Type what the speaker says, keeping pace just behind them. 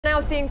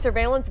now seeing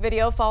surveillance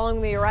video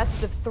following the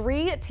arrests of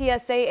 3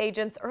 TSA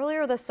agents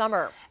earlier this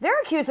summer. They're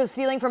accused of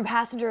stealing from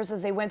passengers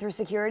as they went through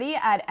security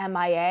at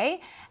MIA.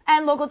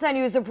 And Local 10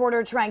 News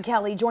reporter Trent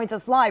Kelly joins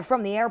us live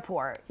from the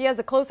airport. He has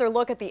a closer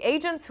look at the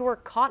agents who were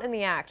caught in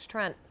the act.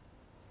 Trent.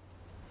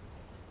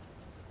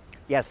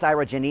 Yes,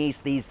 Syra, Janice,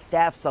 these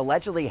thefts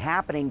allegedly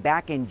happening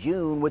back in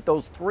June with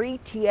those 3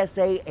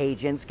 TSA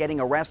agents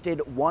getting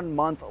arrested 1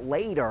 month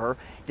later.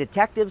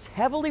 Detectives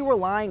heavily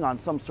relying on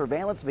some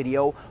surveillance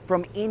video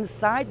from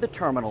inside the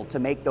terminal to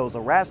make those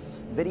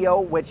arrests, video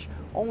which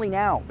only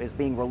now is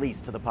being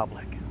released to the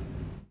public.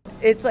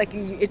 It's like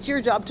it's your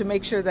job to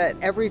make sure that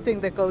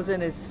everything that goes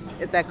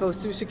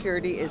through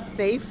security is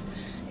safe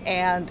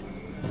and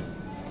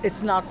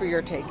it's not for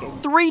your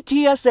taking. 3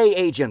 TSA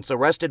agents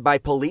arrested by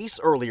police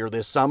earlier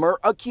this summer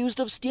accused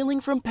of stealing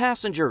from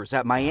passengers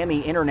at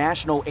Miami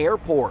International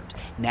Airport.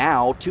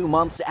 Now, 2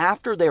 months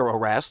after their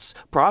arrests,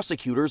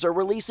 prosecutors are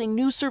releasing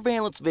new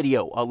surveillance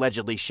video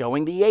allegedly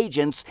showing the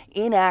agents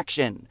in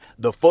action.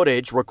 The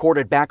footage,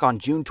 recorded back on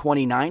June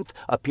 29th,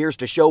 appears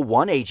to show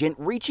one agent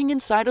reaching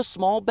inside a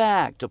small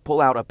bag to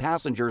pull out a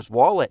passenger's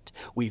wallet.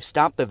 We've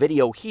stopped the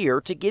video here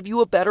to give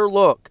you a better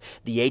look.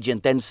 The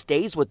agent then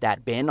stays with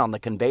that bin on the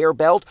conveyor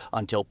belt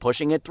until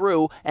pushing it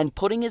through and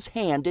putting his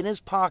hand in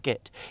his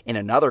pocket. In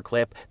another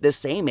clip, the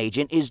same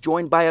agent is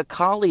joined by a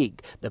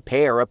colleague, the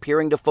pair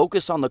appearing to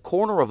focus on the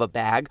corner of a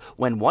bag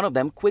when one of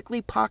them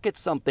quickly pockets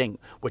something,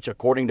 which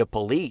according to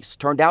police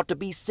turned out to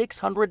be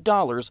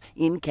 $600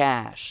 in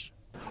cash.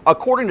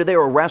 According to their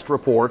arrest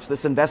reports,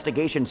 this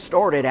investigation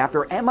started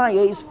after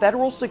MIA's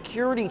federal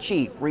security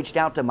chief reached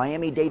out to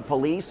Miami-Dade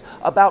police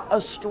about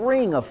a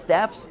string of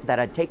thefts that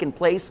had taken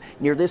place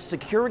near this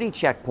security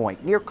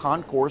checkpoint near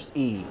Concourse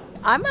E.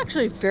 I'm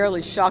actually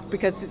fairly shocked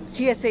because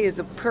TSA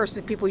is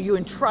people you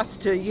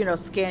entrust to,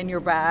 scan your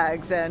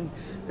bags, and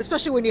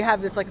especially when you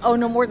have this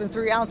no more than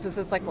 3 ounces,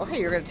 it's like, well, hey,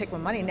 you're going to take my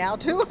money now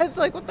too? It's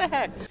like, what the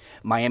heck?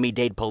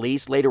 Miami-Dade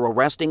police later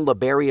arresting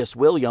Liberius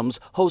Williams,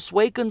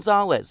 Josue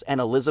Gonzalez,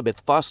 and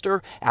Elizabeth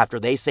Fuster after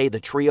they say the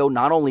trio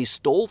not only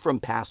stole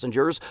from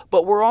passengers,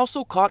 but were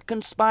also caught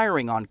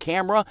conspiring on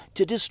camera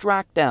to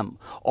distract them.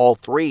 All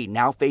 3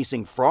 now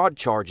facing fraud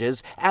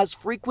charges as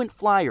frequent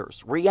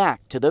flyers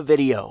react to the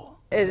video.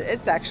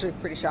 It's actually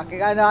pretty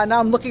shocking. I know.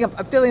 I'm looking up,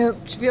 I'm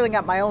feeling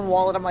at my own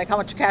wallet. I'm like, how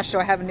much cash do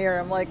I have in here?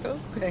 I'm like,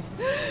 okay.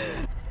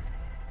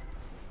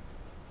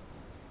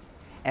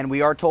 And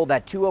we are told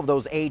that 2 of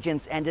those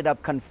agents ended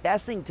up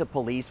confessing to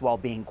police while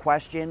being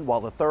questioned,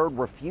 while the third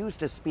refused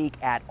to speak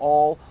at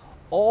all.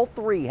 All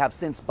 3 have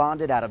since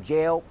bonded out of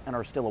jail and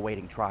are still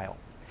awaiting trial.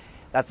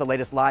 That's the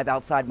latest live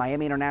outside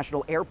Miami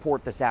International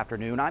Airport this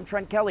afternoon. I'm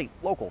Trent Kelly,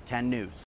 Local 10 News.